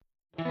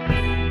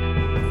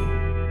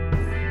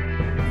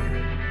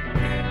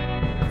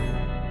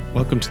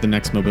Welcome to the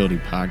Next Mobility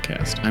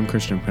Podcast. I'm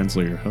Christian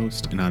Prenzler, your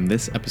host, and on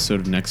this episode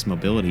of Next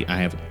Mobility, I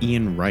have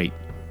Ian Wright.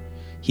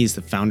 He's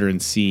the founder and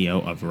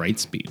CEO of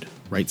Wrightspeed.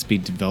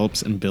 Wrightspeed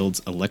develops and builds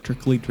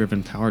electrically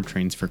driven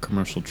powertrains for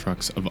commercial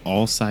trucks of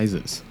all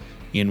sizes.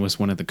 Ian was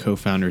one of the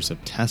co-founders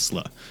of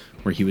Tesla,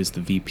 where he was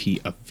the VP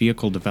of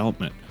Vehicle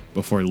Development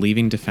before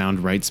leaving to found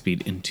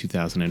Wrightspeed in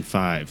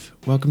 2005.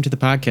 Welcome to the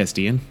podcast,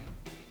 Ian.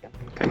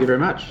 Thank you very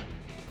much.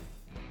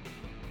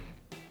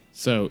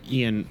 So,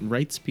 Ian,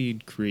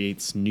 Wrightspeed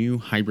creates new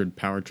hybrid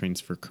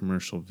powertrains for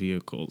commercial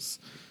vehicles.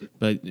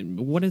 But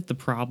what are the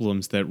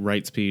problems that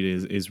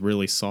Wrightspeed is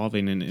really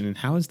solving, and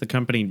how is the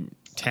company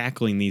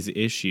tackling these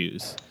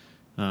issues?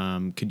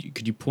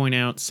 Could you point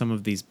out some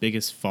of these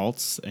biggest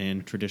faults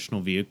in traditional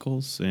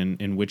vehicles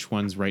and which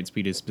ones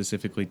Wrightspeed is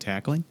specifically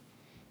tackling?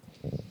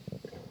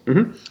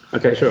 Mm-hmm.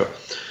 Okay, sure.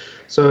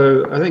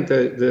 So I think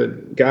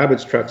the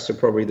garbage trucks are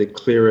probably the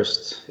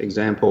clearest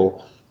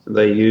example.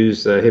 They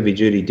use a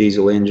heavy-duty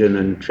diesel engine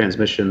and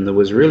transmission that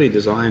was really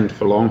designed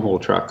for long-haul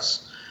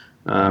trucks.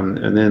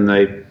 And then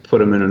they put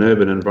them in an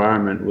urban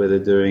environment where they're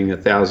doing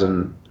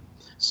 1,000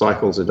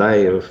 cycles a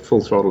day of full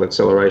throttle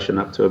acceleration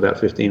up to about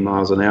 15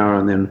 miles an hour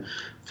and then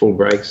full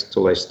brakes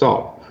till they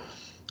stop.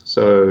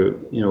 So,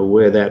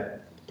 where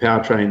that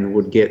powertrain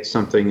would get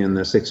something in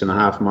the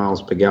 6.5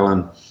 miles per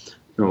gallon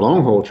in a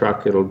long-haul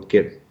truck, it'll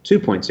get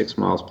 2.6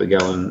 miles per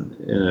gallon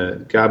in a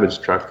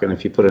garbage truck, and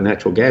if you put a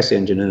natural gas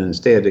engine in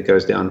instead, it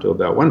goes down to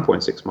about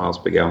 1.6 miles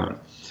per gallon.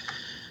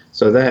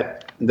 So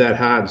that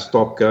hard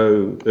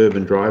stop-go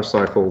urban drive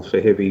cycle for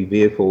heavy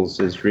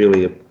vehicles is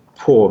really a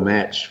poor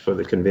match for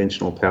the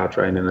conventional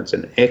powertrain, and it's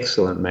an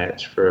excellent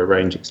match for a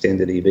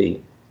range-extended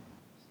EV.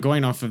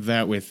 Going off of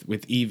that with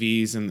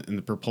EVs and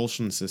the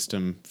propulsion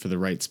system for the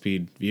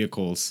Wrightspeed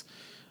vehicles,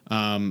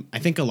 I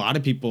think a lot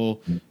of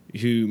people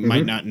who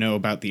might not know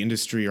about the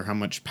industry or how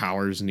much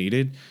power is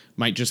needed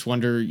might just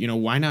wonder,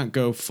 why not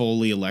go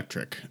fully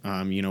electric?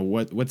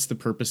 What's the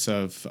purpose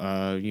of,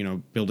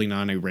 building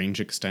on a range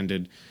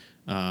extended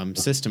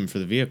system for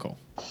the vehicle?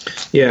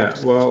 Yeah,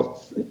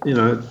 well,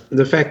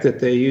 the fact that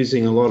they're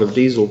using a lot of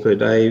diesel per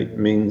day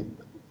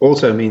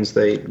also means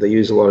they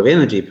use a lot of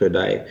energy per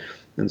day.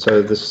 And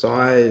so the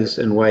size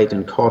and weight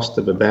and cost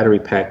of a battery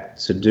pack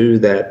to do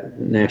that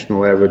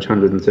national average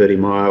 130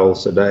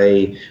 miles a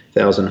day,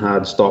 1,000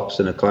 hard stops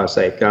in a Class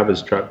 8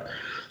 garbage truck,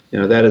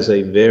 that is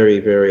a very,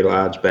 very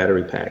large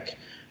battery pack.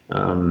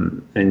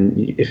 And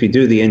if you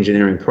do the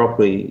engineering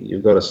properly,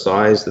 you've got to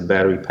size the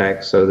battery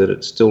pack so that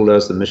it still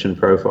does the mission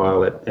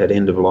profile at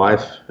end of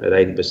life at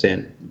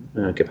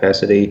 80%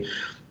 capacity.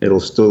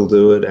 It'll still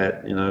do it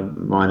at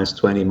minus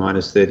 20,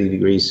 minus 30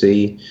 degrees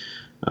C.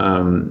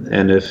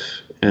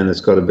 And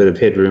it's got a bit of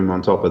headroom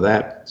on top of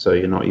that, so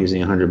you're not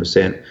using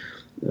 100%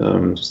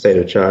 state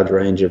of charge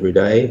range every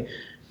day.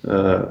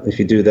 If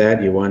you do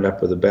that, you wind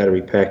up with a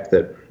battery pack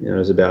that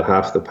is about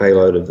half the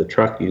payload of the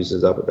truck,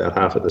 uses up about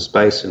half of the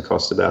space, and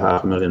costs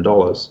about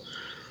 $500,000.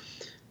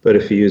 But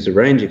if you use a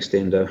range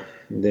extender,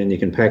 then you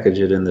can package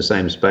it in the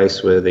same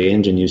space where the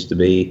engine used to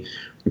be,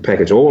 and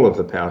package all of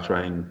the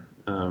powertrain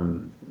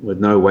with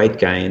no weight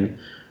gain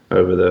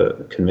over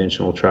the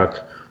conventional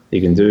truck. You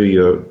can do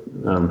your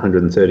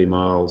 130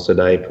 miles a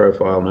day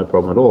profile, no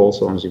problem at all,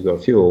 so long as you've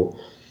got fuel.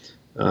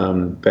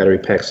 Battery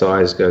pack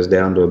size goes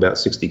down to about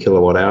 60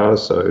 kilowatt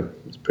hours, so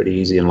it's pretty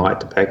easy and light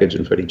to package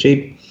and pretty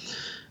cheap.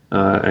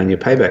 And your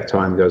payback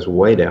time goes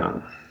way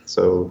down.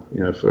 So,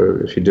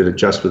 if you did it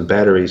just with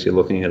batteries, you're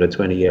looking at a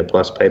 20-year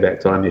plus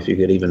payback time if you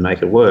could even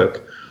make it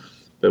work.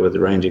 But with the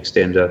range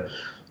extender,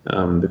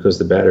 because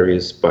the battery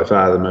is by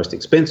far the most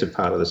expensive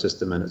part of the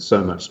system and it's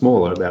so much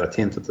smaller, about a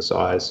tenth of the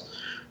size,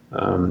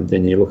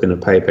 then you're looking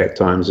at payback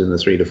times in the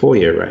 3 to 4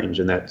 year range,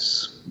 and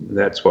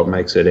that's what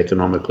makes it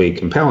economically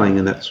compelling,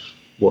 and that's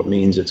what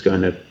means it's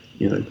going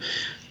to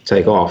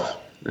take off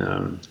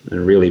and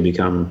really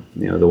become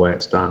the way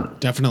it's done.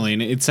 Definitely,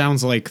 and it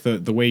sounds like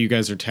the way you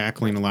guys are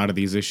tackling a lot of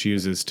these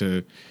issues is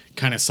to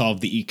kind of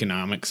solve the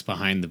economics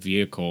behind the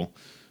vehicle,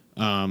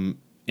 and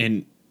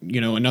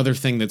another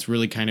thing that's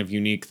really kind of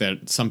unique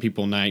that some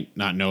people might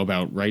not know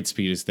about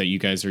Wrightspeed is that you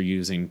guys are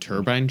using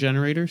turbine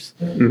generators.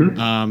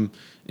 Mm-hmm.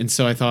 And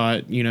so I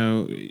thought,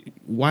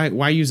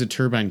 why use a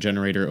turbine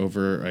generator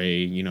over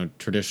a,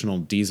 traditional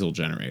diesel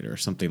generator or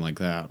something like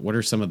that? What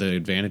are some of the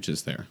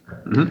advantages there?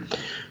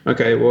 Mm-hmm.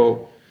 Okay,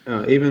 well,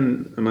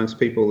 even amongst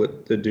people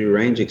that do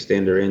range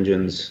extender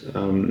engines,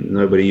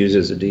 nobody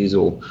uses a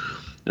diesel.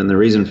 And the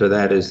reason for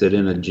that is that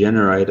in a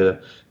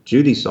generator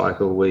duty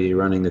cycle where you're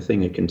running the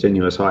thing at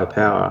continuous high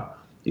power,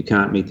 you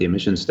can't meet the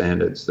emission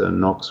standards. The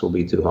NOx will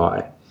be too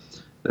high.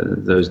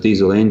 Those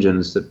diesel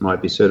engines that might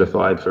be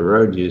certified for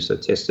road use are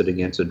tested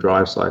against a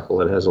drive cycle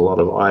that has a lot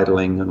of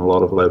idling and a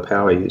lot of low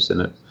power use in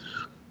it.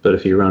 But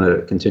if you run it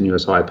at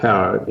continuous high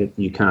power,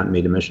 you can't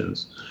meet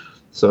emissions.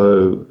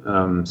 So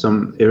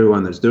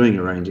everyone that's doing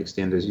a range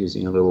extender is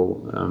using a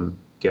little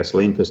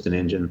gasoline piston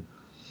engine.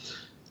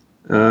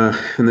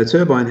 And the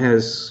turbine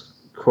has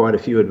quite a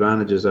few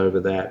advantages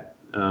over that.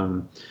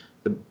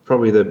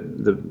 Probably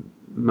the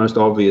most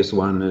obvious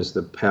one is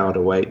the power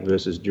to weight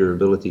versus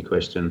durability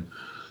question.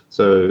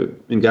 So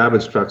in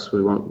garbage trucks,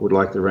 would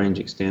like the range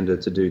extender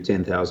to do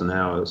 10,000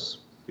 hours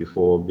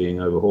before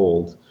being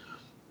overhauled.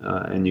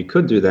 And you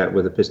could do that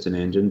with a piston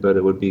engine, but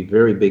it would be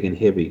very big and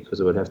heavy because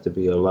it would have to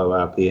be a low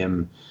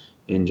RPM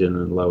engine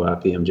and low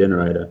RPM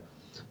generator.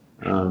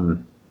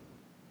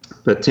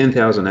 But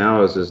 10,000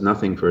 hours is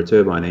nothing for a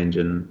turbine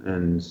engine,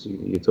 and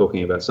you're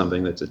talking about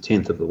something that's a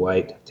tenth of the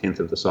weight, tenth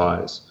of the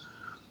size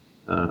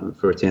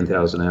for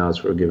 10,000 hours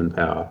for a given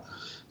power.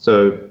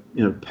 So,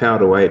 power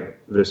to weight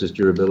versus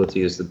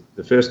durability is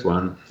the first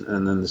one,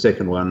 and then the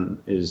second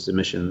one is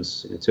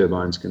emissions.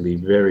 Turbines can be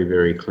very,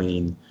 very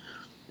clean.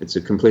 It's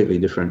a completely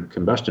different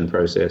combustion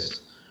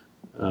process.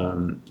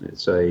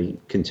 It's a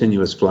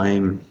continuous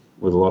flame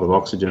with a lot of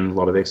oxygen, a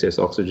lot of excess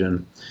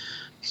oxygen.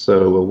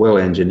 So a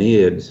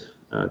well-engineered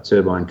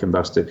turbine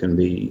combustor can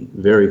be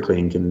very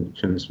clean, can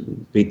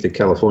beat the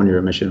California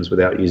emissions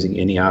without using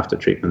any after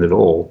treatment at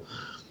all.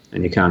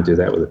 And you can't do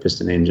that with a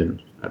piston engine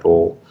at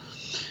all.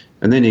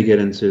 And then you get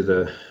into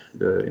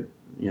the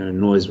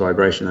noise,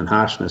 vibration, and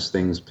harshness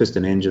things.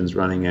 Piston engines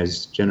running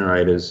as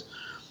generators.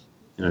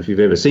 If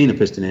you've ever seen a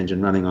piston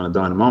engine running on a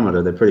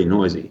dynamometer, they're pretty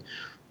noisy.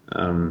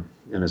 And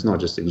it's not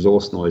just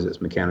exhaust noise; it's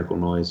mechanical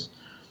noise.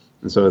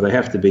 And so they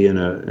have to be in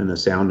a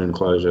sound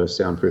enclosure,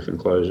 soundproof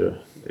enclosure,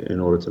 in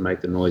order to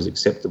make the noise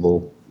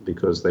acceptable,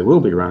 because they will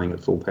be running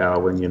at full power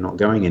when you're not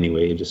going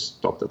anywhere. You just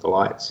stopped at the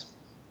lights.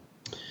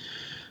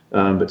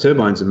 But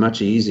turbines are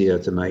much easier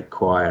to make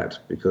quiet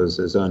because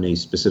there's only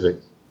specific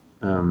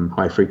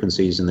high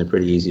frequencies, and they're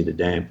pretty easy to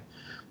damp.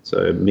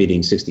 So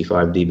meeting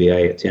 65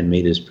 dBA at 10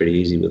 meters is pretty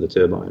easy with a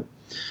turbine.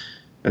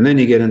 And then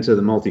you get into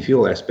the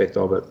multi-fuel aspect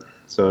of it.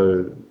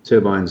 So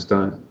turbines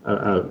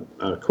are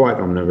quite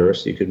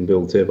omnivorous. You can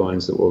build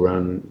turbines that will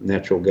run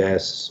natural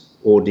gas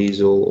or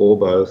diesel or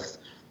both,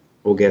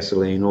 or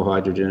gasoline or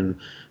hydrogen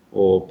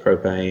or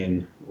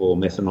propane or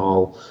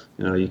methanol.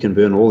 You can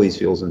burn all these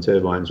fuels in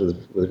turbines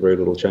with very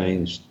little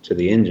change to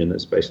the engine.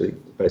 It's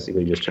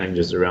basically just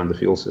changes around the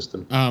fuel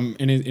system.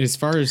 And as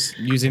far as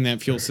using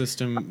that fuel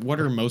system,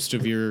 what are most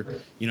of your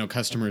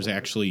customers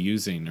actually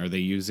using? Are they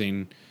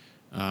using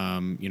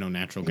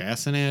natural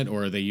gas in it,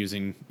 or are they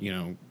using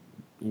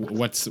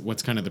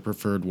what's kind of the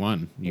preferred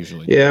one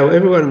usually? Yeah, well,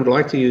 everyone would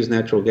like to use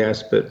natural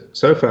gas, but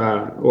so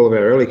far all of our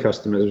early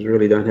customers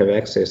really don't have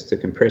access to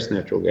compressed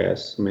natural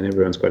gas. I mean,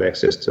 everyone's got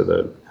access to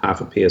the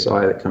half a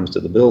PSI that comes to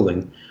the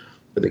building,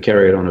 but to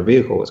carry it on a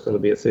vehicle, it's got to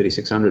be at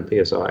 3,600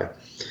 PSI.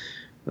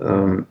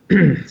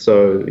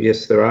 So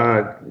yes, there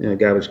are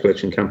garbage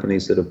collection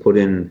companies that have put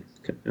in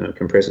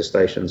compressor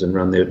stations and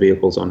run their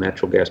vehicles on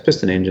natural gas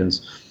piston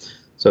engines.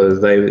 So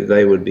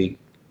they would be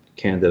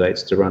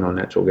candidates to run on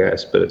natural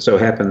gas, but it so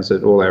happens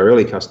that all our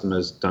early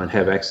customers don't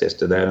have access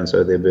to that, and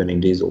so they're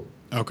burning diesel.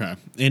 Okay,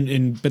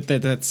 but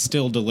that's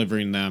still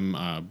delivering them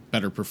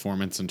better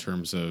performance in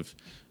terms of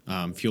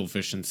fuel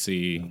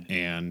efficiency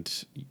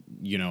and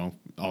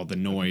all the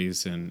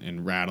noise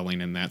and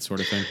rattling and that sort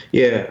of thing.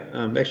 Yeah,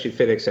 actually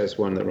FedEx has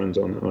one that runs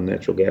on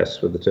natural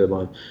gas with the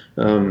turbine.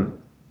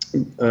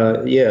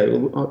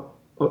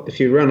 If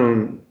you run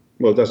on,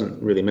 well, it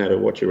doesn't really matter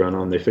what you run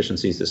on. The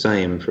efficiency is the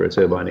same for a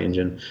turbine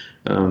engine.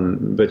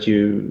 But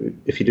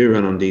if you do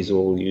run on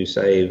diesel, you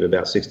save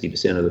about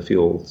 60% of the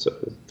fuel. So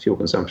fuel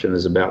consumption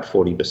is about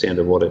 40%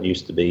 of what it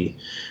used to be,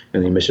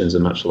 and the emissions are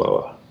much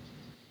lower.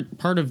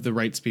 Part of the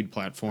Wrightspeed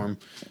platform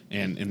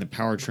and the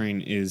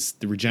powertrain is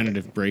the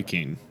regenerative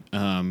braking.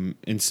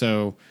 And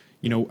so,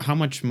 how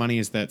much money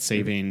is that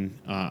saving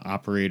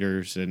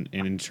operators, and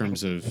in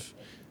terms of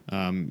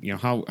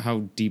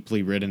how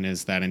deeply ridden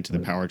is that into the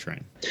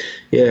powertrain?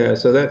 Yeah,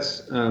 so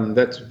that's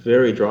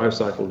very drive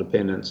cycle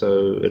dependent.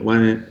 So at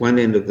one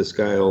end of the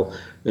scale,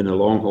 in a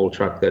long haul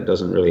truck, that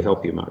doesn't really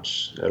help you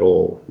much at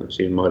all. As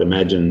you might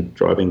imagine,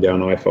 driving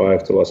down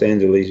I-5 to Los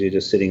Angeles, you're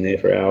just sitting there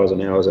for hours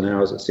and hours and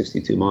hours at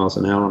 62 miles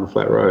an hour on a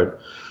flat road.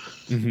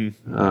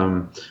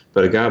 Mm-hmm.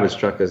 But a garbage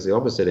truck is the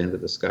opposite end of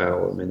the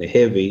scale. I mean, they're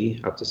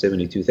heavy, up to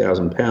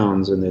 72,000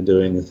 pounds, and they're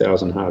doing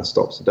 1,000 hard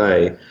stops a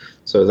day.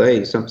 So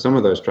some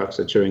of those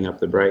trucks are chewing up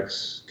the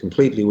brakes,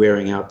 completely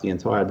wearing out the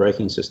entire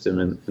braking system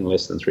in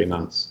less than 3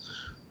 months.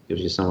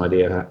 Gives you some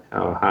idea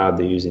how hard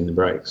they're using the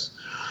brakes.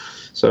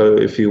 So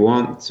if you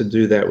want to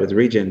do that with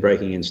regen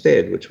braking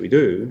instead, which we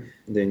do,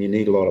 then you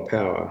need a lot of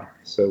power.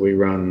 So we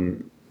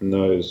run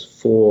those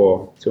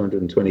 4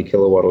 220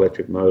 kilowatt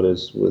electric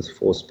motors with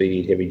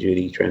 4-speed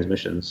heavy-duty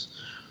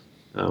transmissions,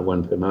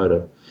 one per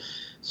motor.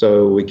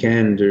 So we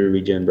can do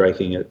regen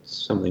braking at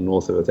something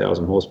north of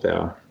 1,000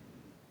 horsepower.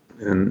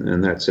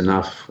 And that's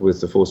enough with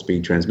the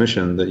 4-speed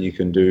transmission that you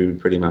can do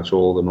pretty much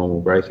all the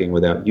normal braking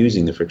without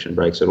using the friction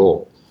brakes at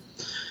all.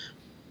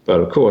 But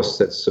of course,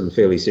 that's some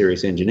fairly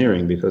serious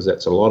engineering, because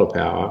that's a lot of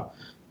power,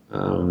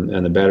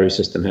 and the battery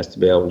system has to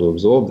be able to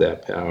absorb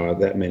that power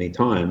that many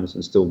times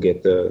and still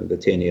get the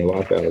 10-year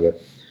life out of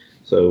it.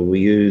 So we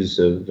use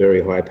a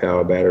very high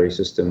power battery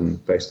system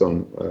based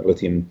on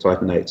lithium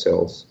titanate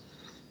cells.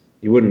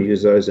 You wouldn't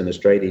use those in a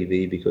straight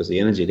EV because the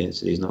energy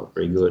density is not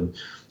very good,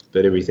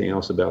 but everything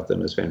else about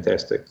them is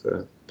fantastic.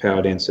 The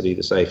power density,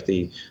 the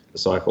safety, the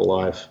cycle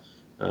life,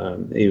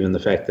 Even the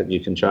fact that you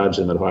can charge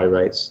them at high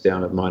rates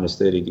down at minus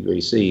 30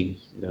 degrees C,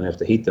 you don't have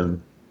to heat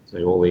them.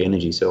 So all the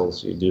energy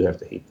cells, you do have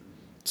to heat them.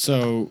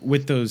 So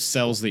with those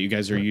cells that you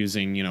guys are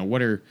using,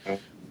 what are,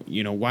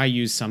 why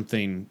use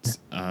something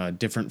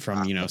different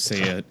from,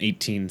 say, an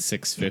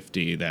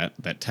 18650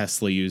 that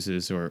Tesla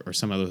uses or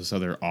some of those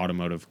other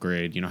automotive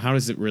grade? How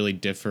does it really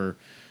differ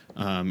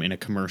in a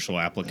commercial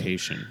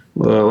application?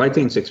 Well,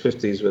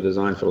 18650s were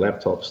designed for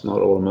laptops,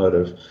 not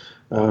automotive.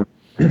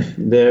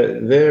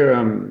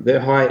 They're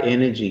high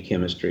energy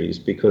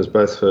chemistries because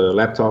both for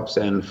laptops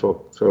and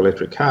for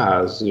electric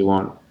cars, you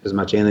want as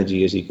much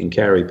energy as you can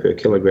carry per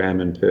kilogram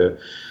and per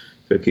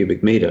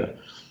cubic meter.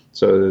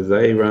 So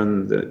they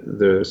run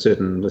the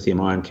certain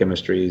lithium-ion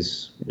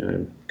chemistries,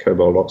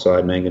 cobalt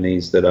oxide,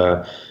 manganese, that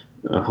are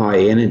high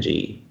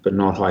energy but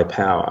not high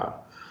power.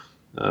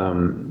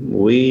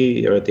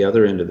 We are at the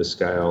other end of the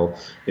scale.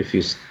 If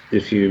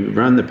you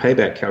run the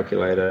payback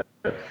calculator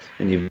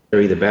and you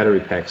vary the battery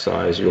pack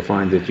size, you'll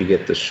find that you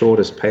get the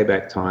shortest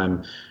payback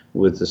time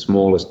with the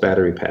smallest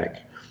battery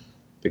pack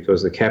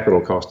because the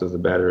capital cost of the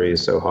battery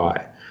is so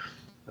high.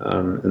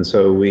 And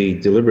so we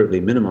deliberately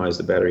minimize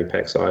the battery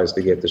pack size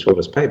to get the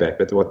shortest payback.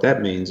 But what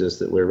that means is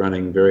that we're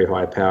running very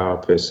high power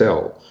per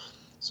cell.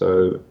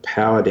 So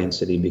power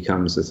density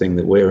becomes the thing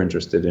that we're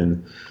interested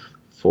in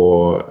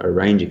for a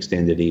range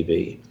extended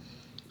EV.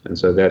 And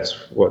so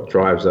that's what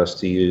drives us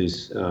to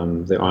use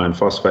the iron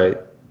phosphate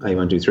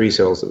A123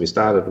 cells that we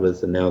started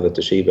with, and now the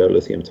Toshiba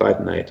lithium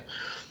titanate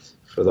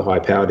for the high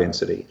power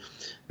density.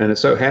 And it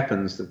so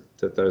happens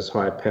that those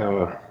high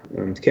power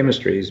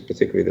chemistries,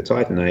 particularly the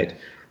titanate,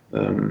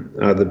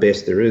 are the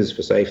best there is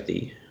for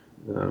safety.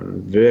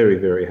 Very,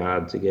 very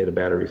hard to get a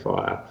battery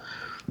fire.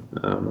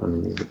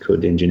 You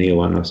could engineer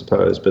one, I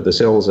suppose, but the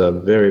cells are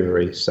very,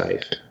 very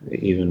safe,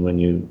 even when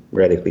you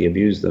radically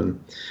abuse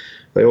them.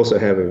 They also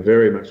have a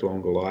very much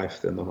longer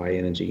life than the high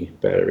energy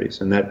batteries,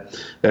 and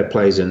that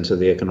plays into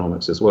the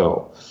economics as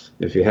well.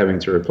 If you're having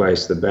to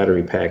replace the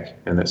battery pack,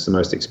 and that's the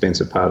most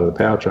expensive part of the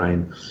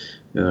powertrain,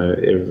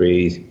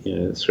 every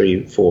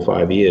 3, 4,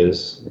 5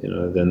 years,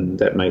 then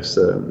that makes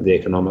the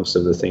economics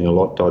of the thing a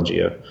lot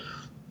dodgier.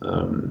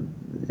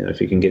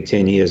 If you can get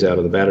 10 years out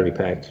of the battery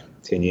pack,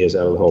 10 years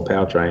out of the whole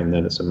powertrain,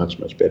 then it's a much,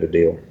 much better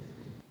deal.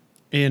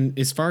 And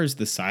as far as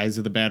the size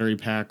of the battery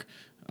pack,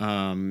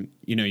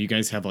 you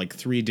guys have like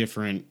 3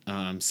 different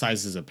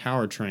sizes of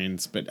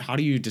powertrains, but how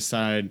do you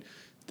decide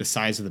the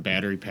size of the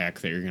battery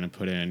pack that you're going to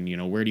put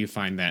in? Where do you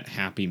find that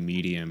happy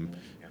medium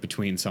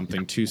between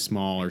something too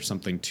small or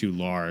something too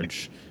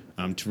large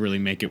to really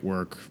make it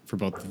work for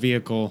both the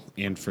vehicle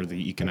and for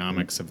the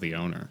economics of the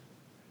owner?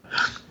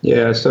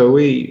 Yeah, so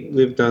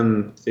we've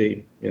done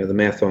the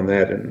math on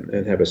that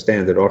and have a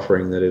standard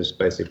offering that is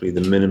basically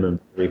the minimum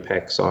battery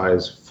pack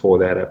size for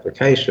that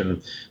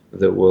application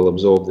that will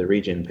absorb the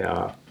regen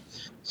power.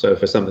 So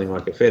for something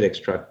like a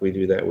FedEx truck, we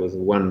do that with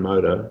one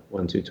motor,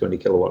 one 220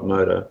 kilowatt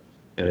motor,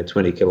 and a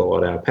 20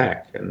 kilowatt hour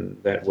pack, and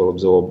that will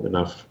absorb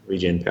enough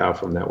regen power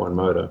from that one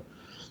motor.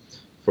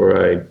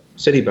 For a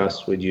city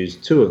bus, we'd use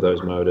 2 of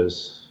those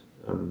motors,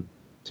 2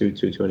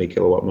 220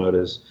 kilowatt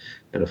motors,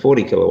 and a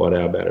 40 kilowatt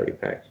hour battery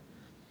pack.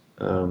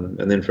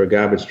 And then for a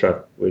garbage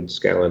truck, we'd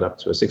scale it up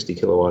to a 60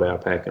 kilowatt hour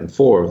pack and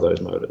 4 of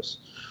those motors.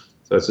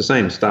 So it's the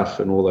same stuff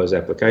in all those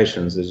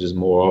applications. There's just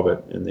more of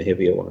it in the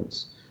heavier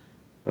ones.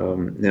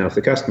 Now, if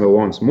the customer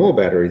wants more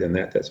battery than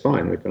that, that's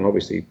fine. We can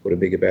obviously put a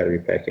bigger battery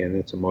pack in.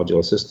 It's a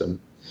modular system.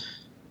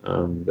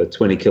 The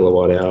 20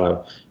 kilowatt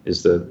hour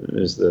is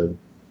the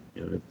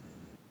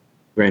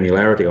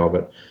granularity of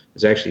it.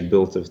 It's actually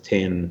built of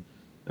 10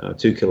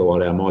 2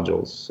 kilowatt hour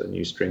modules, and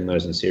you string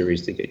those in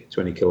series to get your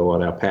 20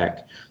 kilowatt hour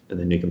pack, and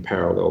then you can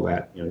parallel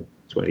that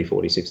 20,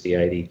 40, 60,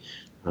 80,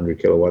 100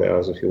 kilowatt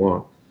hours if you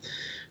want.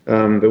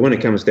 But when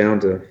it comes down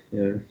to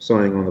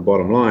signing on the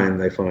bottom line,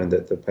 they find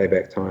that the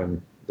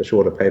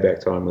shorter payback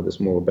time with the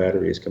smaller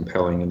battery is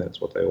compelling, and that's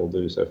what they all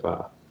do so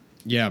far.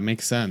 Yeah,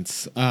 makes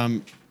sense.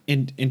 And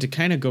to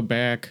kind of go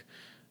back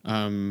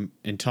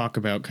and talk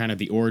about kind of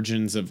the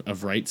origins of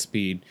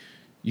Wrightspeed.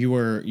 You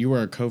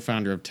were a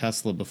co-founder of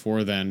Tesla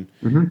before then.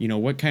 Mm-hmm.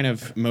 What kind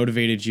of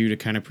motivated you to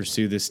kind of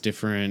pursue this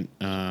different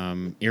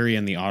area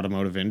in the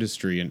automotive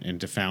industry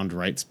and to found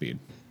Wrightspeed?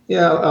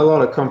 Yeah, a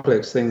lot of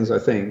complex things, I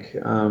think.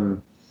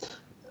 I'm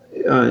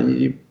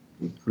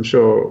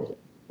sure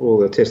all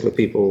the Tesla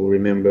people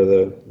remember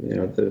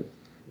the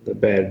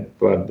bad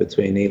blood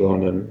between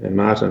Elon and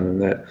Martin,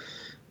 and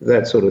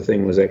that sort of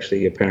thing was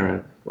actually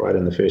apparent right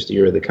in the first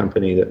year of the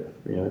company that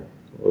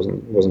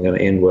wasn't going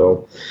to end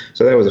well.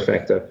 So that was a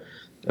factor.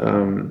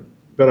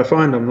 But I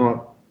find I'm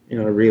not,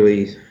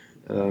 really.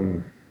 I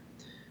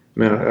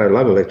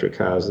love electric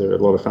cars. They're a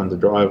lot of fun to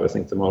drive. I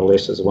think the Model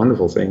S is a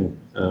wonderful thing.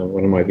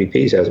 One of my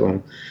VPs has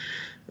one.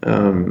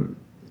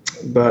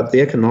 But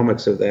the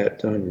economics of that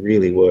don't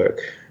really work.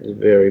 It's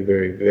very,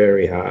 very,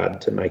 very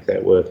hard to make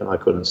that work, and I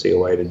couldn't see a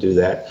way to do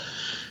that.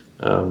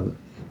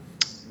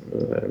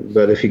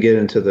 But if you get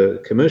into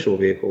the commercial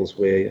vehicles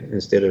where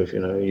instead of,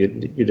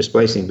 you're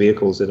displacing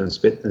vehicles that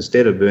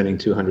instead of burning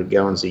 200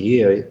 gallons a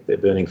year, they're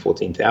burning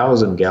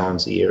 14,000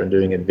 gallons a year and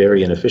doing it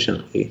very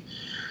inefficiently,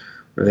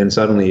 And then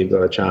suddenly you've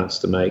got a chance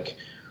to make,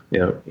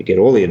 you get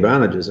all the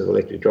advantages of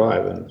electric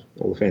drive and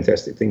all the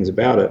fantastic things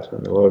about it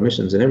and the low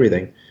emissions and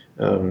everything,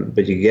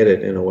 but you get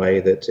it in a way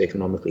that's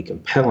economically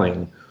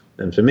compelling.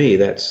 And for me,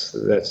 that's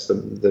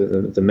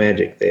the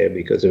magic there,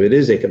 because if it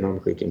is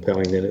economically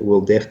compelling, then it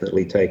will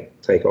definitely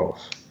take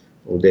off.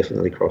 It will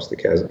definitely cross the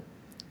chasm.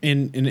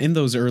 And in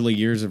those early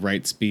years of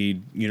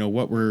Wrightspeed,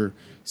 what were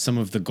some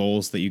of the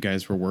goals that you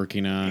guys were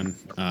working on,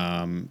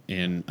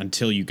 and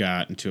until you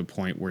got into a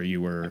point where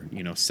you were,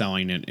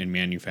 selling it and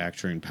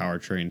manufacturing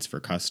powertrains for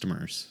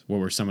customers?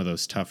 What were some of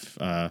those tough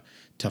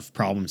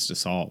problems to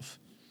solve?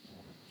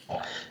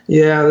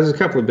 Yeah, there's a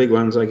couple of big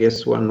ones. I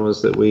guess one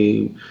was that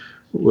we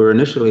were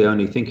initially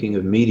only thinking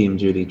of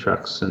medium-duty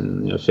trucks,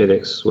 and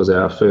FedEx was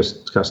our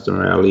first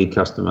customer, our lead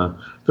customer,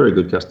 very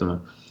good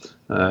customer.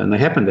 And they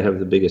happen to have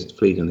the biggest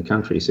fleet in the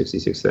country,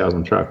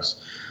 66,000 trucks.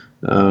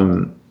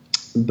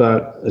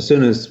 But as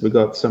soon as we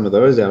got some of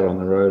those out on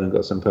the road and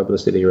got some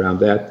publicity around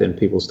that, then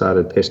people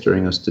started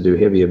pestering us to do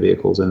heavier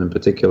vehicles. And in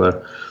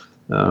particular,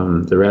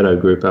 the Ratto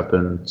group up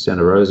in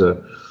Santa Rosa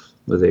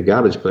with their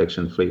garbage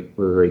collection fleet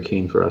were very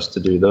keen for us to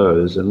do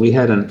those. And we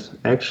hadn't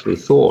actually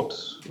thought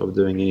of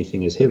doing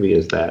anything as heavy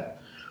as that.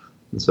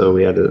 And so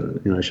we had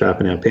to,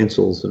 sharpen our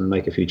pencils and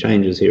make a few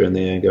changes here and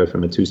there and go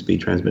from a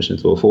 2-speed transmission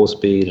to a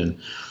 4-speed and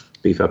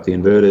beef up the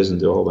inverters and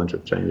do a whole bunch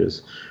of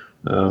changes.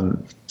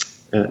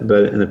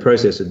 But in the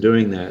process of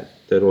doing that,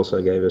 that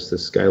also gave us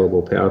this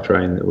scalable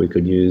powertrain that we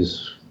could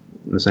use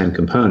the same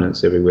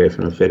components everywhere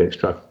from a FedEx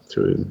truck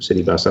through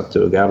city bus up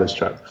to a garbage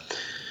truck.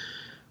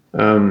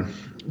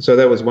 So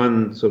that was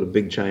one sort of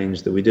big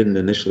change, that we didn't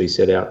initially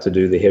set out to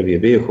do the heavier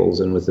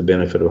vehicles, and with the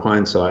benefit of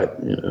hindsight,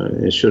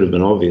 it should have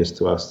been obvious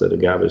to us that a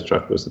garbage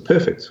truck was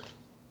the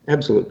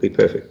absolutely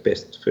perfect,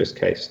 best first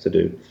case to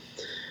do.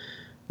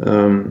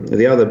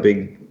 The other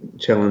big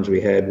challenge we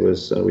had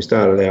was we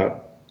started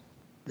out,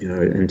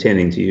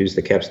 intending to use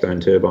the capstone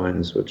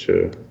turbines, which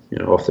are,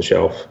 off the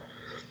shelf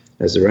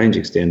as a range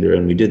extender,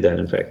 and we did that,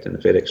 in fact, in the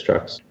FedEx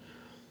trucks.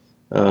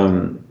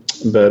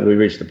 But we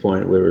reached the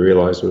point where we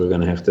realized we were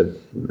going to have to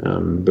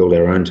build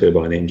our own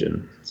turbine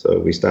engine. So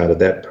we started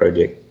that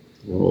project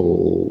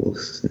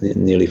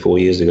nearly 4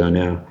 years ago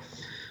now.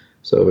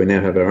 So we now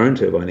have our own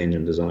turbine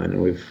engine design,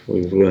 and we've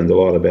learned a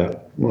lot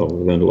about a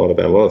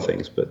lot of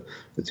things, but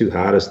the two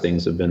hardest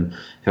things have been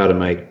how to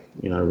make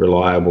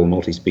reliable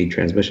multi-speed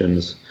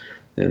transmissions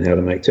and how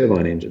to make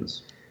turbine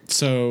engines.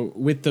 So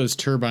with those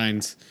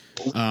turbines,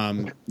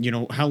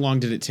 how long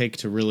did it take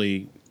to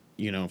really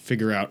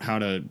figure out how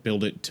to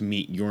build it to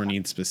meet your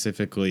needs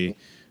specifically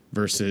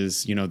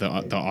versus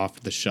the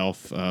off the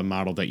shelf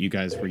model that you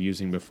guys were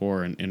using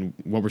before, and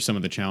what were some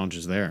of the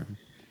challenges there?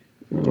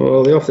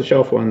 Well, the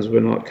off-the-shelf ones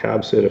were not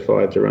CARB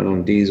certified to run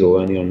on diesel,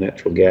 only on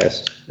natural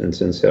gas. And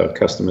since our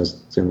customers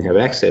didn't have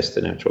access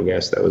to natural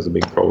gas, that was a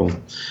big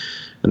problem.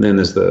 And then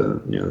there's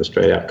the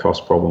straight-out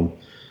cost problem,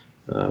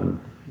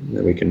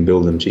 that we can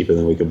build them cheaper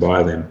than we could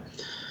buy them.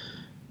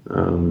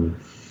 I'm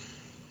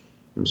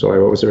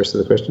sorry, what was the rest of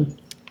the question?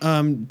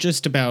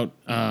 Just about,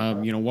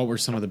 what were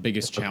some of the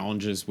biggest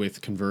challenges with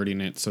converting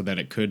it so that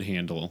it could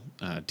handle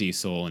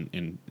diesel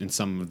and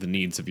some of the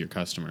needs of your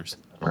customers?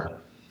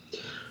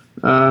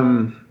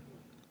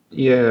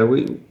 Yeah,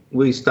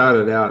 we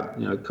started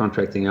out,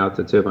 contracting out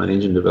the turbine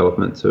engine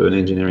development to an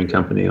engineering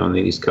company on the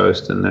East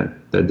Coast, and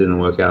that didn't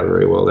work out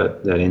very well.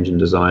 That engine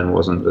design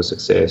wasn't a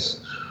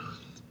success.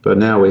 But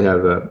now we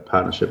have a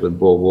partnership with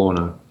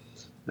BorgWarner,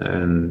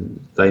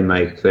 and they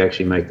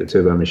actually make the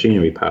turbo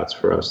machinery parts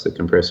for us, the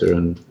compressor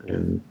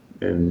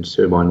and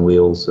turbine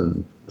wheels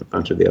and a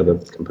bunch of the other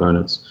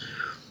components.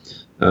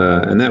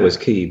 And that was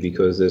key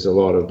because there's a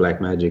lot of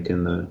black magic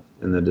in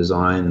the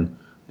design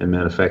and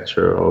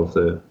manufacture of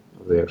the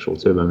actual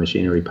turbo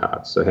machinery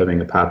parts. So having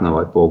a partner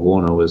like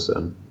BorgWarner was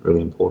a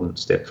really important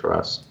step for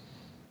us.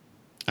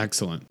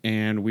 Excellent.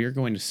 And we are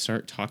going to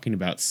start talking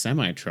about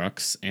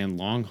semi-trucks and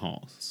long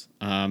hauls.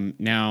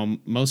 Now,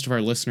 most of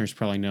our listeners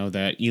probably know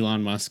that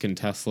Elon Musk and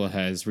Tesla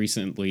has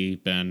recently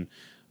been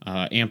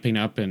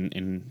amping up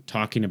and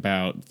talking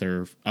about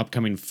their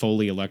upcoming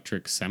fully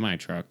electric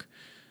semi-truck.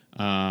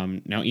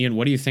 Now, Ian,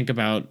 what do you think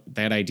about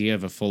that idea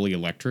of a fully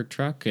electric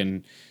truck?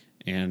 And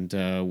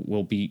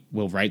will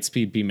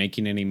Wrightspeed be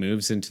making any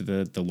moves into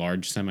the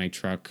large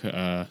semi-truck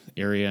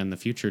area in the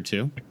future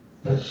too?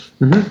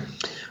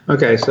 Mm-hmm.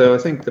 Okay, so I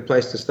think the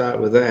place to start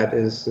with that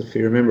is, if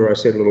you remember, I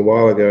said a little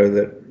while ago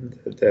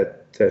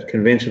that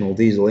conventional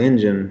diesel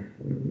engine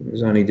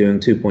is only doing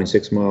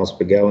 2.6 miles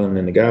per gallon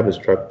in a garbage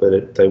truck,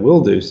 but they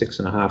will do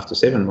 6.5 to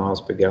 7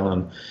 miles per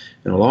gallon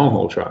in a long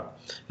haul truck,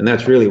 and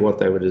that's really what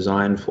they were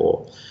designed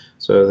for.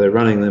 So they're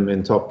running them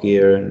in top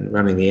gear and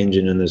running the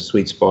engine in the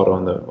sweet spot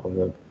on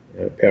the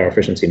power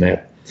efficiency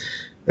map.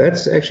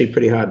 That's actually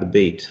pretty hard to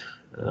beat.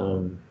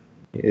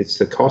 It's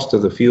the cost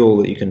of the fuel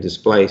that you can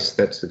displace.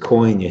 That's the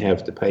coin you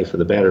have to pay for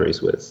the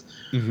batteries with.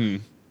 Mm-hmm.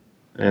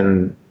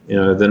 And,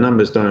 the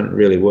numbers don't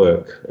really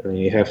work. I mean,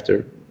 you have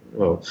to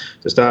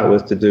start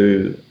with, to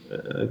do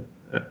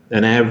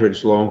an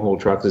average long haul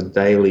truck's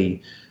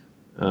daily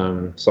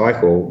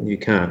cycle, you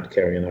can't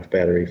carry enough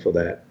battery for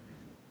that.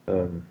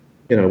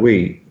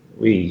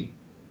 we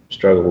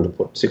struggle to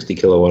put 60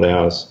 kilowatt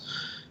hours,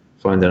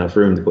 find enough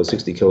room to put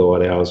 60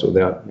 kilowatt hours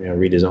without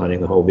redesigning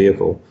the whole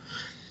vehicle.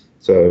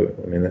 So,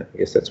 I mean, I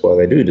guess that's why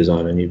they do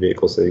design a new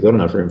vehicle, so you've got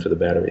enough room for the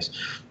batteries.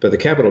 But the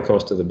capital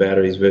cost of the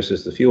batteries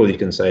versus the fuel you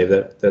can save,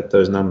 that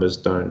those numbers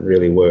don't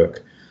really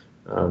work.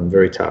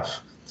 Very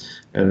tough.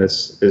 And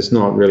it's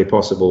not really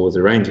possible with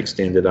the range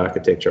extended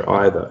architecture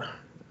either,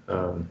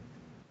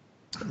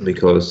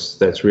 because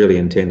that's really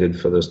intended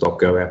for the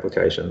stop-go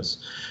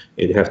applications.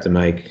 You'd have to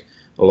make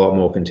a lot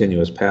more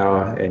continuous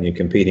power, and you're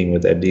competing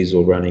with that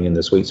diesel running in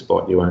the sweet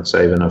spot. You won't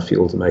save enough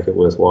fuel to make it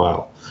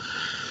worthwhile.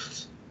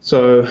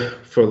 So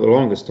for the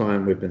longest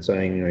time, we've been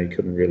saying, you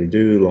couldn't really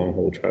do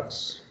long-haul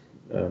trucks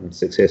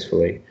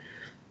successfully.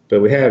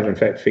 But we have, in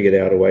fact, figured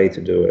out a way to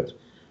do it.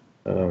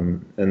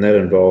 And that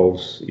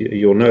involves,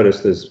 you'll notice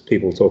there's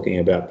people talking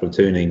about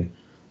platooning,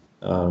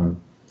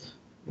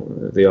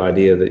 the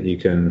idea that you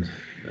can,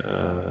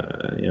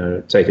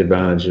 take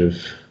advantage of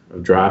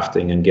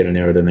drafting and get an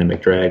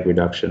aerodynamic drag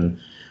reduction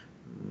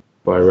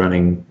by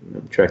running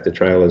tractor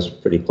trailers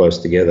pretty close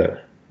together,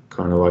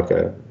 kind of like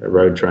a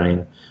road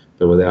train,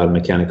 but without a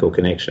mechanical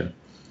connection.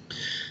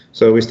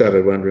 So we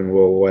started wondering,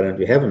 well, why don't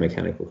you have a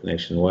mechanical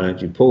connection? Why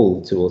don't you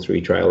pull 2 or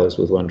 3 trailers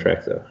with one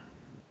tractor?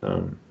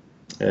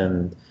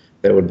 And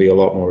that would be a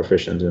lot more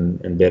efficient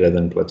and better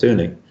than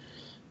platooning.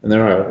 And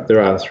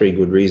there are 3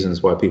 good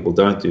reasons why people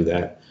don't do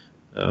that.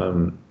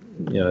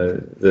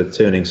 The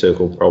turning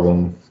circle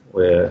problem,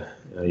 where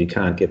you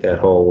can't get that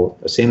whole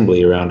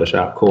assembly around a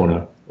sharp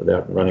corner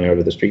without running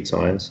over the street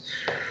signs.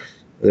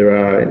 There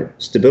are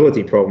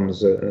stability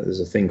problems.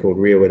 There's a thing called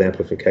rearward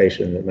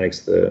amplification that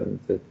makes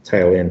the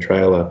tail end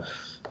trailer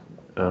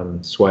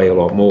sway a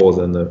lot more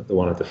than the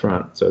one at the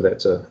front. So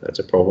that's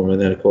a problem.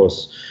 And then, of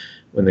course,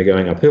 when they're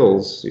going up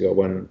hills, you got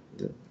one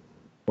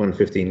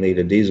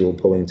 15-litre diesel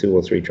pulling 2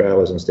 or 3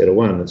 trailers instead of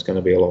one. It's going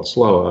to be a lot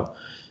slower,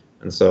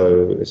 and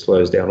so it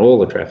slows down all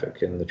the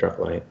traffic in the truck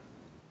lane.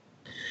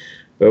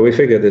 But we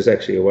figured there's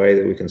actually a way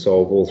that we can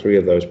solve all 3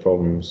 of those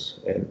problems,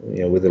 and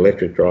with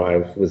electric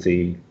drive, with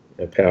the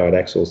powered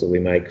axles that we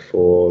make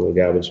for the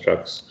garbage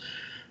trucks,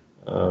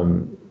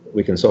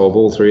 we can solve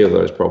all 3 of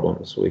those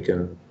problems. We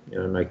can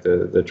make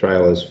the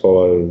trailers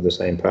follow the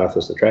same path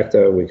as the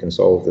tractor. We can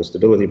solve the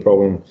stability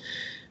problem,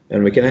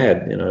 and we can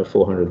add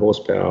 400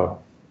 horsepower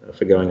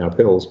for going up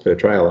hills per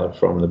trailer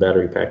from the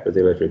battery pack with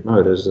the electric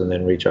motors, and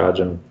then recharge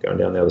them going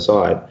down the other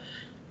side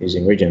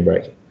using regen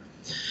braking.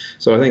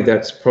 So I think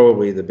that's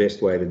probably the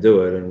best way to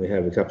do it, and we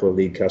have a couple of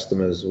lead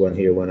customers, one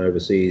here, one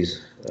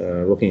overseas,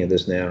 looking at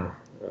this now.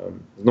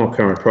 It's not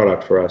current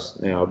product for us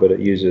now, but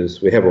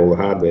we have all the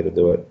hardware to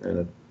do it, and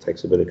it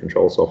takes a bit of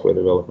control software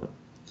development.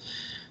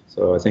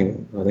 So I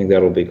think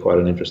that'll be quite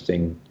an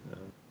interesting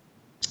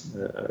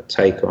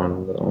take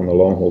on the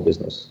long haul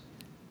business.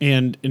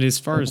 And as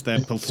far as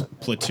that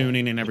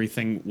platooning and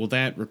everything, will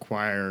that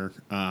require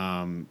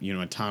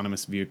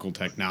autonomous vehicle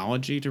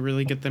technology to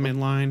really get them in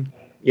line?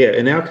 Yeah,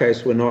 in our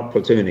case, we're not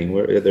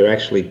platooning. They're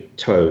actually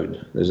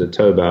towed. There's a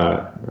tow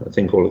bar, a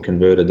thing called a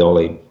converter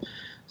dolly.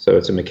 So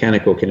it's a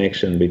mechanical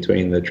connection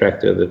between the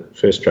tractor, the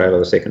first trailer,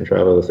 the second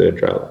trailer, the third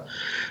trailer.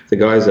 The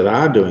guys that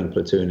are doing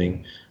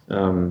platooning,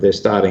 they're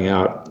starting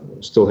out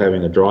still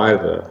having a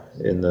driver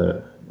in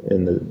the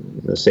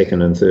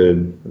second and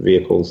third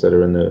vehicles that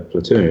are in the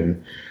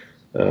platoon,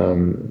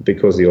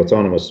 because the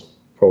autonomous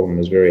problem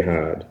is very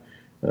hard.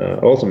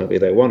 Ultimately,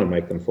 they want to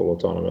make them full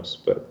autonomous,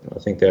 but I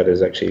think that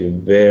is actually a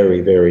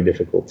very, very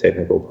difficult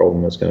technical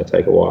problem that's going to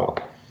take a while.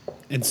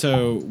 And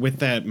so with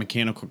that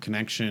mechanical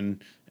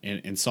connection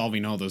and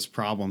solving all those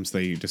problems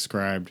that you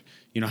described,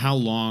 how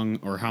long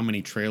or how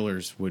many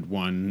trailers would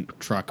one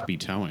truck be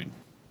towing?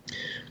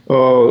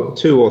 Oh,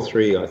 2 or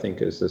 3, I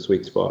think, is the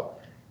sweet spot.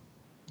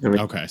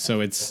 Okay, so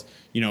it's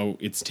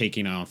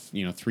taking off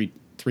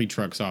three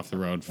trucks off the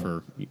road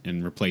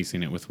and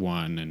replacing it with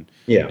one,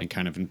 and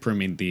kind of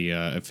improving the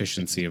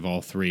efficiency of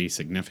all 3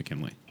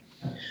 significantly.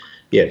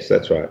 Yes,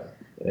 that's right.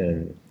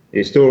 And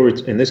you're still,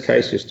 in this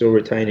case, you're still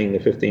retaining the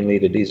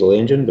 15-litre diesel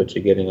engine, but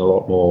you're getting a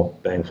lot more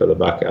bang for the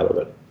buck out of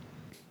it.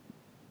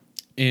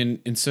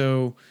 And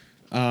so,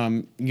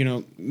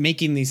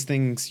 making these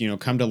things,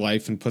 come to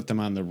life and put them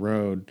on the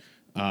road.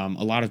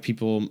 A lot of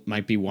people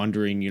might be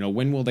wondering,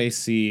 when will they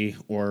see,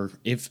 or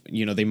if,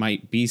 they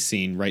might be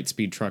seeing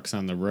Wrightspeed trucks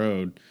on the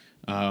road.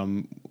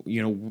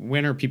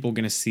 When are people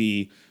going to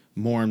see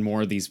more and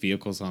more of these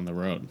vehicles on the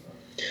road?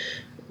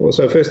 Well,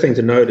 so first thing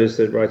to note is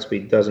that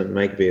Wrightspeed doesn't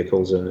make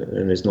vehicles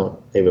and is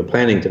not ever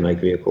planning to make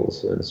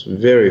vehicles. And it's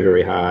very,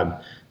 very hard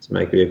to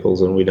make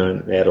vehicles, and we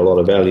don't add a lot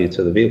of value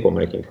to the vehicle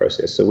making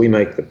process. So we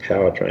make the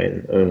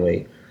powertrain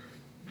only.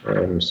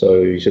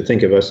 So you should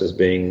think of us as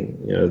being,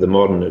 the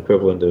modern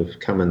equivalent of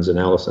Cummins and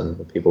Allison,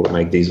 the people that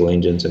make diesel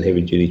engines and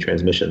heavy-duty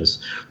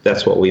transmissions.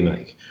 That's what we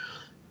make.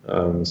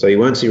 So you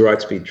won't see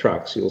Wrightspeed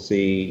trucks. You'll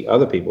see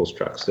other people's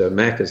trucks. So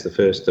Mack is the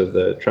first of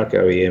the truck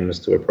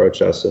OEMs to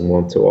approach us and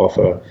want to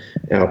offer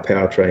our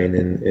powertrain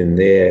in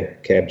their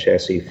cab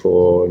chassis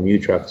for new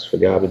trucks for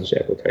garbage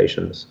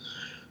applications.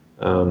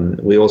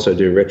 We also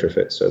do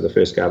retrofits. So the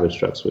first garbage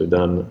trucks we've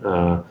done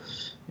are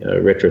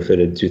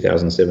retrofitted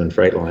 2007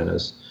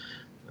 Freightliners.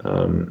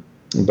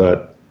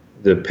 But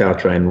the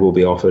powertrain will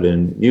be offered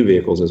in new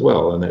vehicles as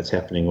well, and that's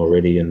happening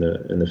already in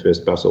the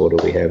first bus order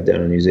we have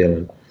down in New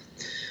Zealand.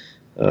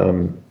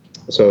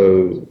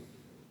 So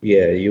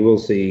yeah, you will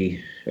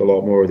see a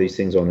lot more of these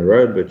things on the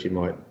road, but you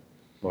might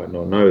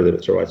not know that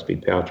it's a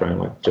Wrightspeed powertrain,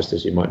 like just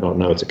as you might not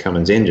know it's a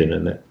Cummins engine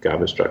in that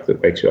garbage truck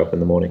that wakes you up in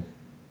the morning.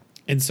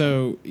 And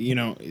so,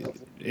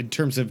 in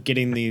terms of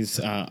getting these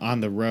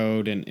on the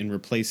road and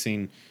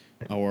replacing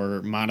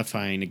or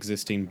modifying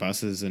existing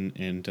buses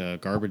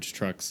and garbage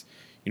trucks,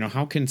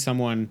 how can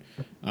someone,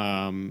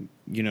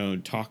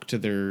 talk to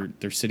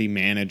their city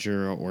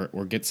manager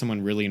or get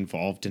someone really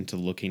involved into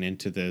looking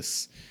into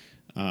this?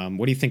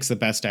 What do you think is the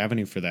best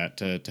avenue for that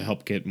to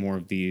help get more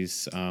of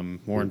these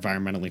more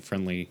environmentally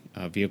friendly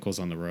vehicles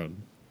on the road?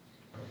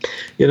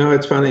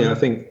 It's funny. I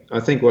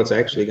think what's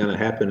actually going to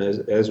happen is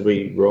as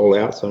we roll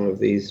out some of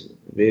these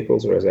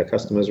vehicles, or as our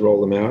customers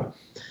roll them out,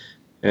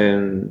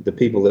 and the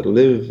people that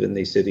live in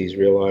these cities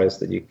realize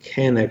that you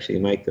can actually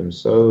make them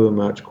so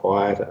much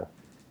quieter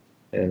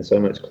and so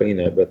much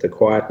cleaner. But the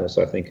quietness,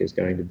 I think, is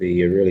going to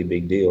be a really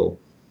big deal.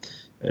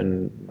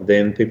 And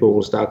then people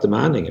will start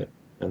demanding it,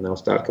 and they'll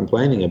start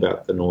complaining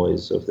about the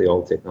noise of the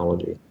old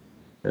technology.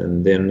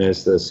 And then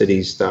as the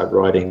cities start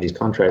writing these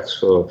contracts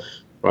for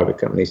private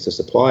companies to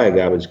supply a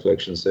garbage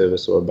collection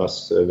service or a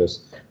bus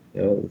service,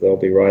 they'll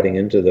be writing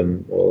into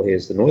them, well,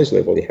 here's the noise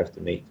level you have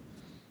to meet.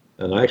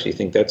 And I actually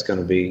think that's going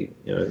to be,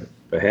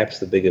 perhaps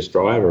the biggest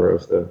driver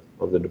of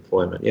the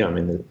deployment. Yeah, I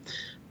mean,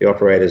 the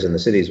operators in the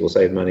cities will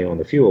save money on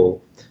the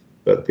fuel,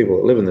 but the people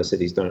that live in the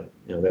cities don't.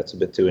 That's a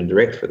bit too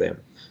indirect for them.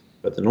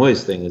 But the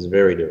noise thing is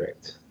very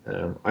direct.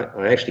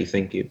 I actually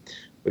think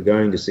we're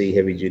going to see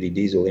heavy-duty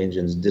diesel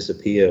engines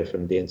disappear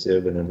from dense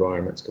urban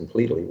environments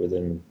completely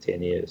within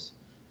 10 years.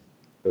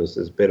 Because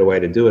there's a better way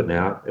to do it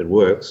now. It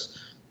works.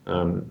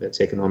 It's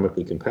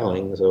economically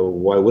compelling. So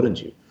why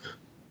wouldn't you?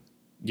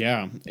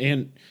 Yeah,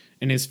 and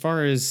as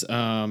far as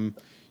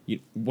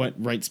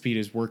what Wrightspeed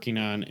is working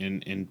on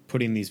and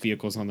putting these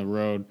vehicles on the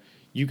road,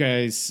 you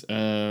guys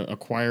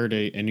acquired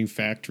a new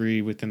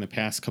factory within the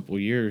past couple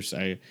of years.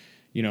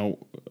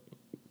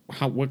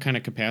 What kind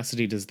of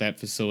capacity does that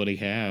facility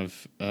have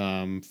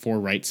for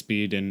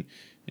Wrightspeed,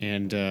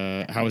 and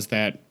how is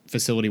that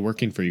facility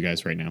working for you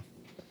guys right now?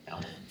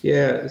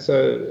 Yeah,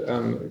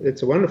 so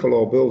it's a wonderful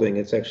old building.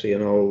 It's actually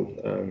an old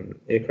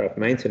aircraft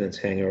maintenance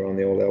hangar on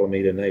the old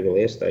Alameda Naval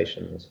Air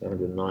Station. It's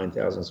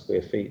 109,000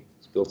 square feet.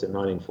 It's built in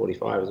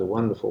 1945. It's a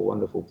wonderful,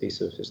 wonderful piece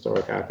of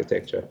historic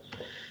architecture.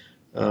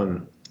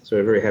 So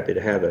we're very happy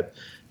to have it.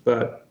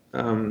 But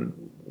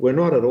we're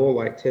not at all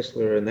like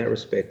Tesla in that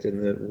respect,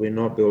 in that we're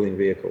not building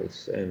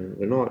vehicles, and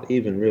we're not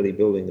even really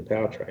building the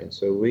powertrain.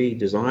 So we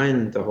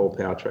designed the whole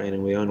powertrain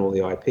and we own all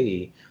the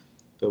IP,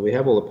 but we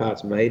have all the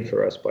parts made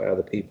for us by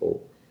other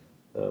people.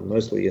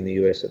 Mostly in the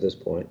US at this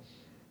point.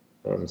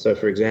 So,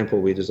 for example,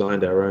 we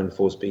designed our own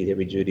 4-speed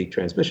heavy-duty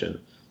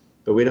transmission,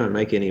 but we don't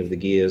make any of the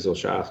gears or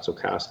shafts or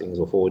castings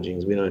or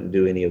forgings. We don't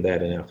do any of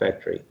that in our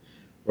factory.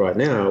 Right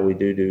now, we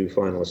do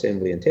final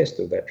assembly and test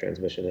of that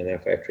transmission in our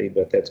factory,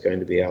 but that's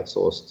going to be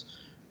outsourced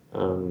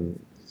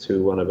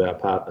to one of our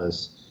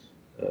partners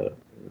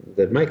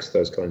that makes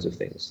those kinds of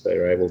things.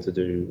 They're able to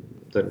do,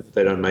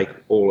 they don't make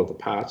all of the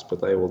parts,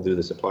 but they will do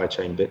the supply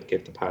chain bit,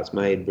 get the parts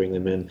made, bring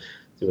them in,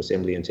 do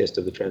assembly and test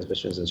of the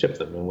transmissions and ship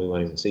them, and we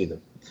won't even see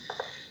them.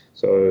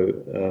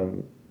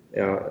 So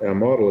our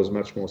model is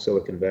much more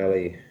Silicon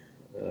Valley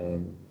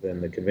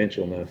than the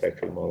conventional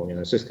manufacturing model.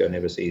 Cisco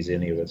never sees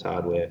any of its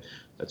hardware.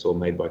 That's all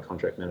made by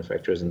contract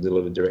manufacturers and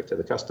delivered direct to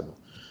the customer.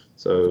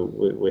 So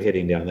we're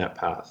heading down that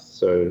path.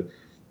 So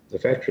the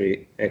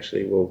factory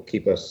actually will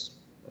keep us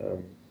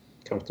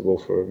comfortable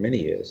for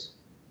many years.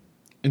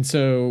 And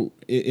so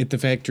at the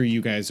factory,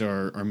 you guys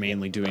are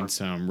mainly doing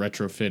some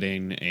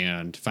retrofitting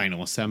and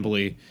final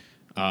assembly,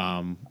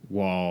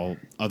 while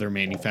other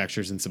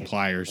manufacturers and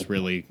suppliers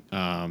really,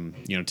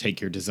 take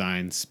your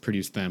designs,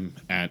 produce them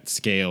at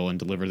scale, and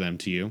deliver them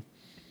to you.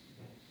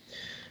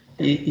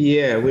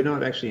 Yeah, we're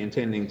not actually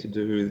intending to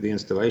do the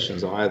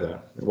installations either.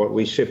 What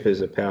we ship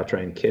is a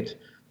powertrain kit,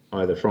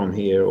 either from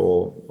here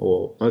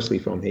or mostly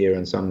from here,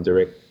 and some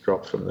direct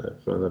drop from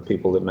the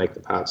people that make the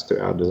parts to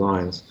our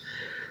designs.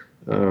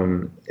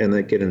 And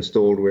they get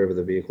installed wherever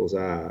the vehicles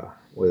are,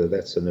 whether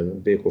that's in a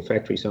vehicle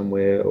factory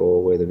somewhere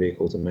or where the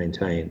vehicles are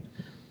maintained.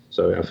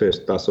 So our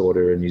first bus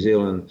order in New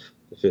Zealand,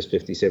 the first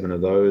 57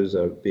 of those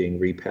are being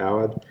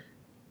repowered,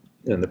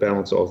 and the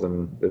balance of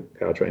them, the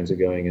powertrains are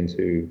going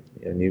into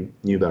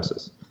new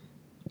buses.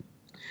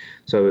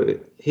 So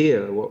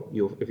here,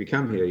 if you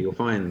come here, you'll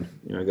find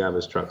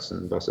garbage trucks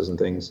and buses and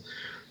things.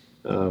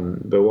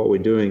 But what we're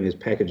doing is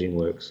packaging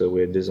work. So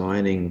we're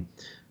designing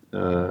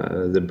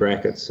the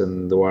brackets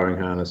and the wiring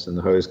harness and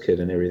the hose kit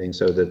and everything,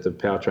 so that the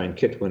powertrain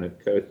kit, when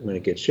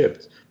it gets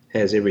shipped,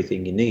 has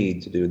everything you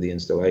need to do the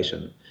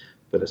installation.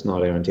 But it's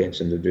not our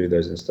intention to do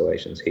those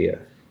installations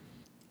here.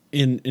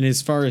 And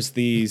as far as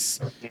these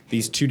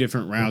two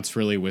different routes,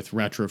 really, with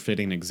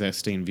retrofitting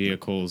existing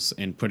vehicles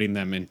and putting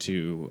them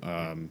into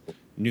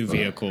new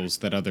vehicles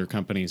that other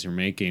companies are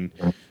making.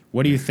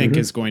 What do you think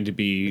is going to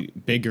be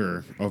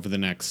bigger over the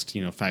next,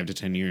 5 to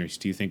 10 years?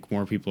 Do you think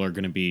more people are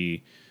going to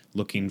be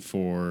looking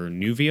for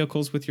new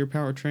vehicles with your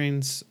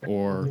powertrains,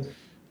 or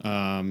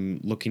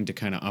looking to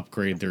kind of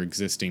upgrade their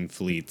existing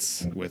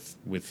fleets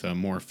with a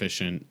more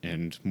efficient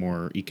and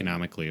more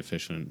economically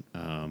efficient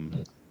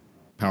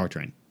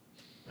powertrain?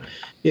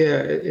 Yeah,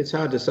 it's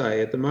hard to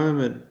say. At the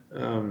moment,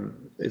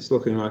 it's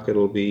looking like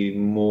it'll be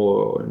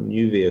more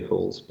new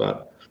vehicles,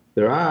 but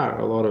there are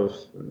a lot of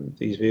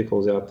these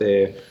vehicles out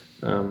there,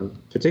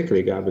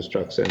 particularly garbage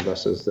trucks and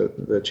buses.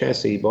 The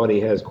chassis body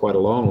has quite a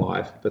long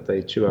life, but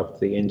they chew up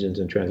the engines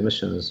and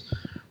transmissions.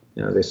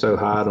 They're so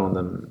hard on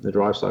them. The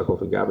drive cycle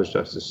for garbage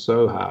trucks is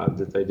so hard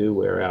that they do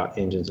wear out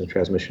engines and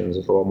transmissions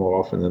a lot more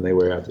often than they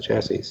wear out the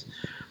chassis.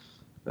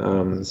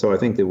 So I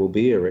think there will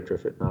be a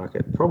retrofit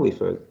market, probably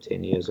for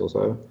 10 years or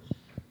so.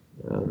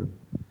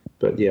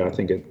 But yeah, I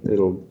think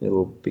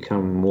it'll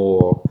become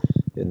more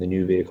in the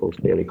new vehicles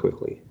fairly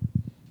quickly.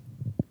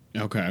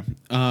 Okay.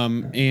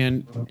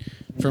 And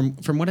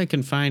from what I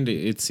can find,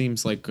 it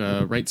seems like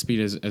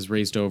Wrightspeed has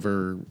raised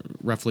over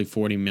roughly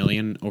 $40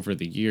 million over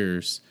the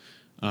years.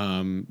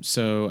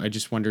 So I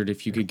just wondered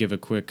if you could give a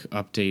quick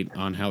update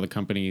on how the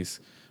company's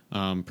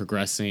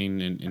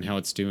progressing and how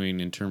it's doing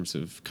in terms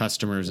of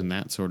customers and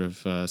that sort of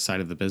side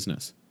of the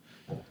business.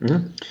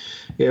 Mm-hmm.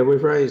 Yeah,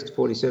 we've raised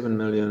 $47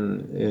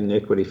 million in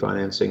equity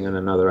financing and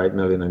another $8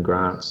 million in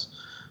grants.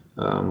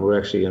 We're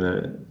actually in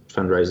a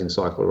fundraising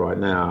cycle right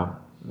now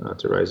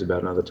to raise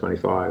about another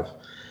 25.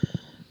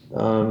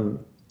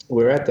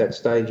 We're at that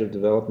stage of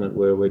development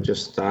where we're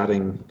just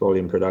starting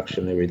volume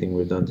production. Everything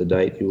we've done to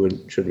date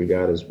should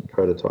regard as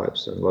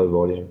prototypes and low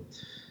volume.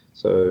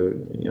 So,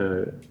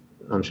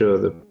 I'm sure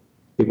the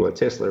people at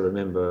Tesla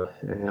remember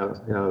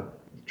how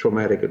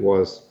traumatic it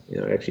was,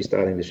 actually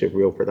starting to ship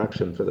real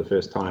production for the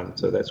first time.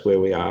 So that's where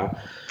we are.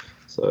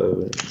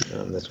 So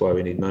that's why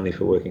we need money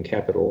for working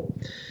capital.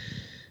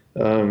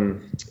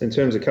 In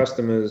terms of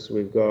customers,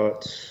 we've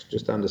got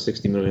just under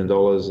 $60 million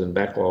in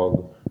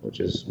backlog, which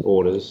is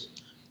orders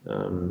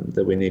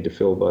that we need to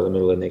fill by the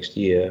middle of next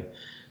year.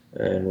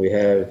 And we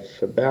have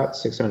about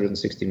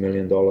 $660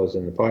 million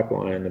in the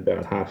pipeline.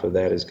 About half of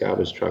that is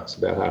garbage trucks,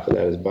 about half of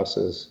that is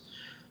buses,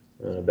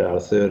 and about a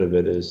third of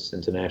it is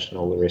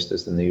international, the rest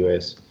is in the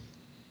US.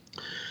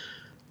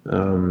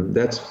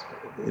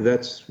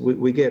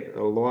 We get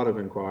a lot of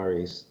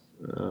inquiries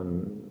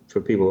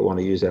for people that want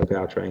to use our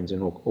powertrains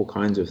in all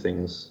kinds of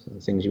things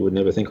you would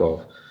never think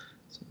of.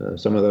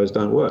 Some of those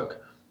don't work.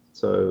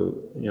 So,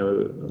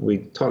 we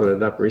totted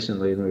it up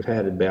recently, and in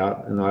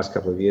the last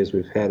couple of years,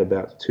 we've had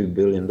about $2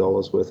 billion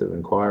worth of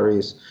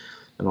inquiries.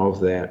 And of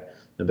that,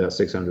 about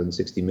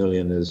 $660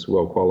 million is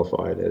well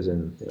qualified, as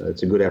in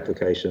it's a good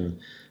application,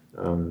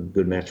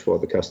 good match for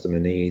what the customer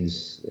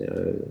needs.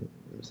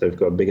 So they've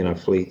got big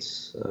enough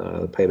fleets.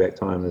 The payback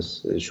time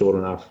is short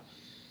enough.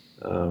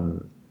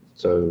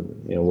 So,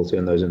 we'll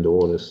turn those into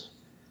orders.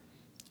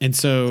 And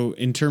so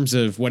in terms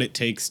of what it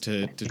takes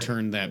to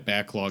turn that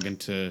backlog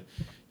into,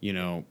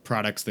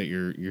 products that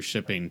you're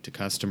shipping to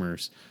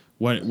customers,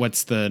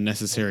 what's the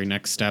necessary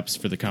next steps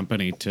for the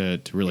company to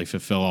really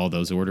fulfill all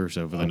those orders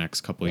over the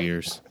next couple of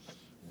years?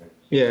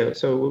 Yeah,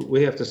 so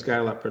we have to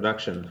scale up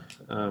production,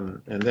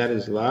 and that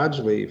is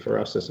largely for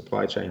us a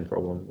supply chain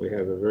problem. We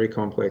have a very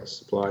complex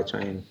supply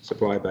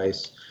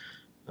base.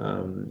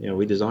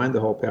 We designed the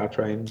whole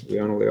powertrain. We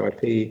own all the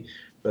IP,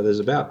 but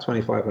there's about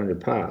 2,500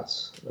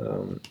 parts,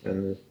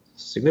 and a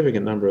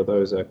significant number of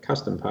those are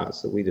custom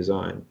parts that we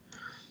design.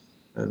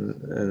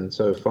 And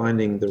so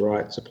finding the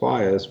right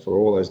suppliers for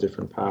all those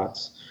different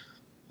parts,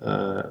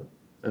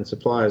 and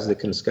suppliers that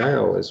can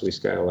scale as we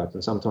scale up,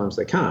 and sometimes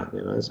they can't.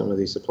 Some of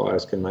these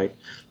suppliers can make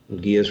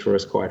gears for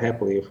us quite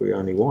happily if we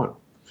only want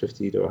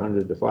 50 to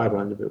 100 to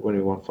 500, but when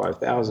we want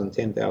 5,000,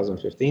 10,000,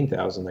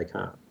 15,000, they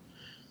can't.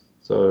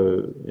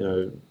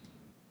 So,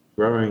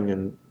 growing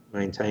and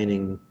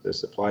maintaining the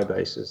supply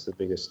base is the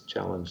biggest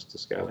challenge to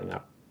scaling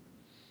up.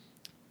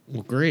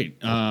 Well, great.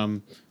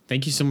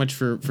 Thank you so much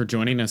for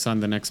joining us on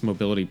the Next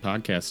Mobility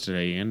podcast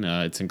today, Ian.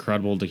 It's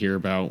incredible to hear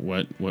about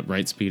what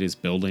Wrightspeed is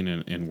building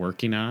and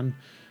working on.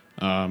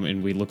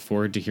 And we look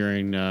forward to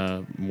hearing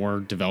more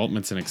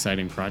developments and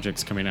exciting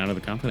projects coming out of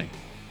the company.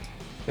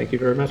 Thank you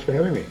very much for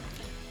having me.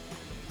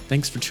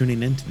 Thanks for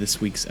tuning in to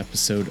this week's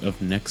episode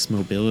of Next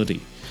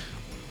Mobility.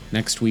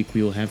 Next week,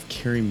 we will have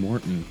Carrie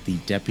Morton, the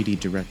Deputy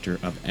Director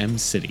of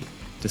M-City,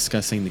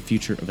 discussing the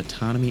future of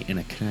autonomy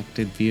and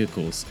connected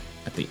vehicles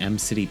at the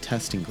M-City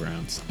testing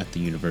grounds at the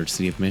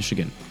University of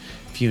Michigan.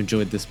 If you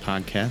enjoyed this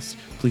podcast,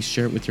 please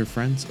share it with your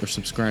friends or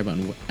subscribe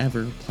on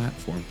whatever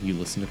platform you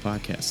listen to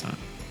podcasts on.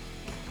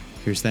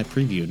 Here's that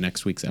preview of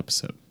next week's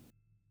episode.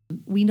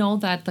 We know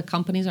that the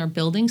companies are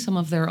building some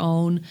of their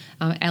own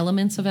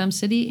elements of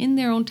M-City in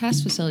their own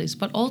test facilities,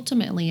 but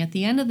ultimately, at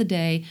the end of the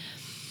day,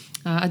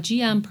 a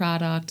GM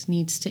product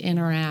needs to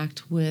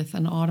interact with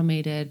an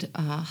automated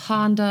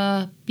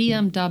Honda,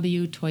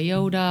 BMW,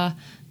 Toyota,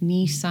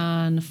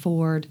 Nissan,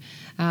 Ford.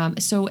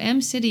 So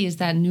M-City is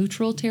that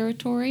neutral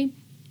territory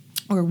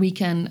or we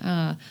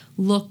can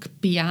look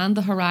beyond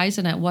the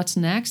horizon at what's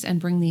next and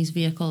bring these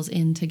vehicles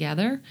in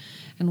together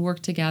and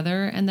work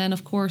together. And then,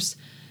 of course,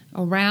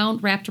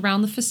 wrapped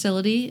around the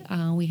facility,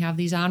 we have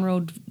these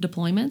on-road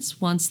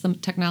deployments. Once the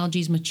technology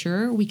is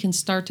mature, we can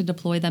start to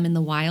deploy them in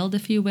the wild,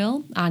 if you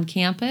will, on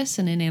campus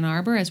and in Ann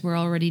Arbor, as we're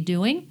already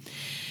doing.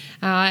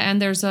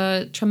 And there's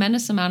a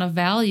tremendous amount of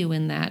value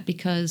in that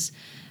because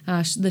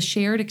the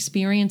shared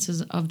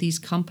experiences of these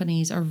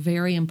companies are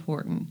very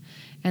important.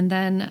 And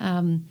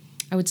then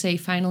I would say,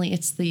 finally,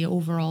 it's the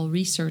overall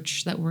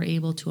research that we're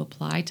able to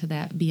apply to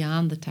that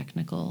beyond the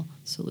technical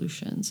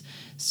solutions.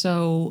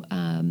 So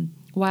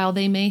while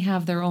they may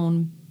have their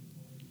own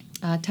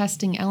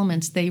testing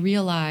elements,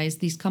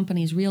 these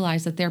companies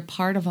realize that they're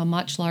part of a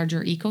much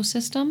larger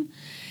ecosystem,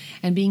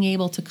 and being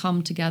able to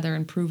come together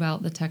and prove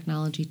out the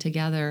technology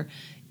together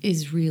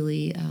is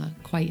really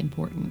quite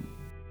important.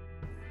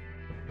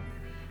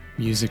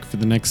 Music for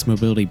the Next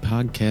Mobility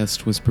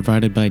podcast was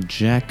provided by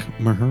Jack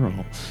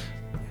Maherl.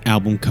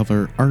 Album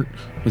cover art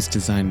was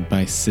designed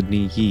by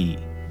Sydney Yee.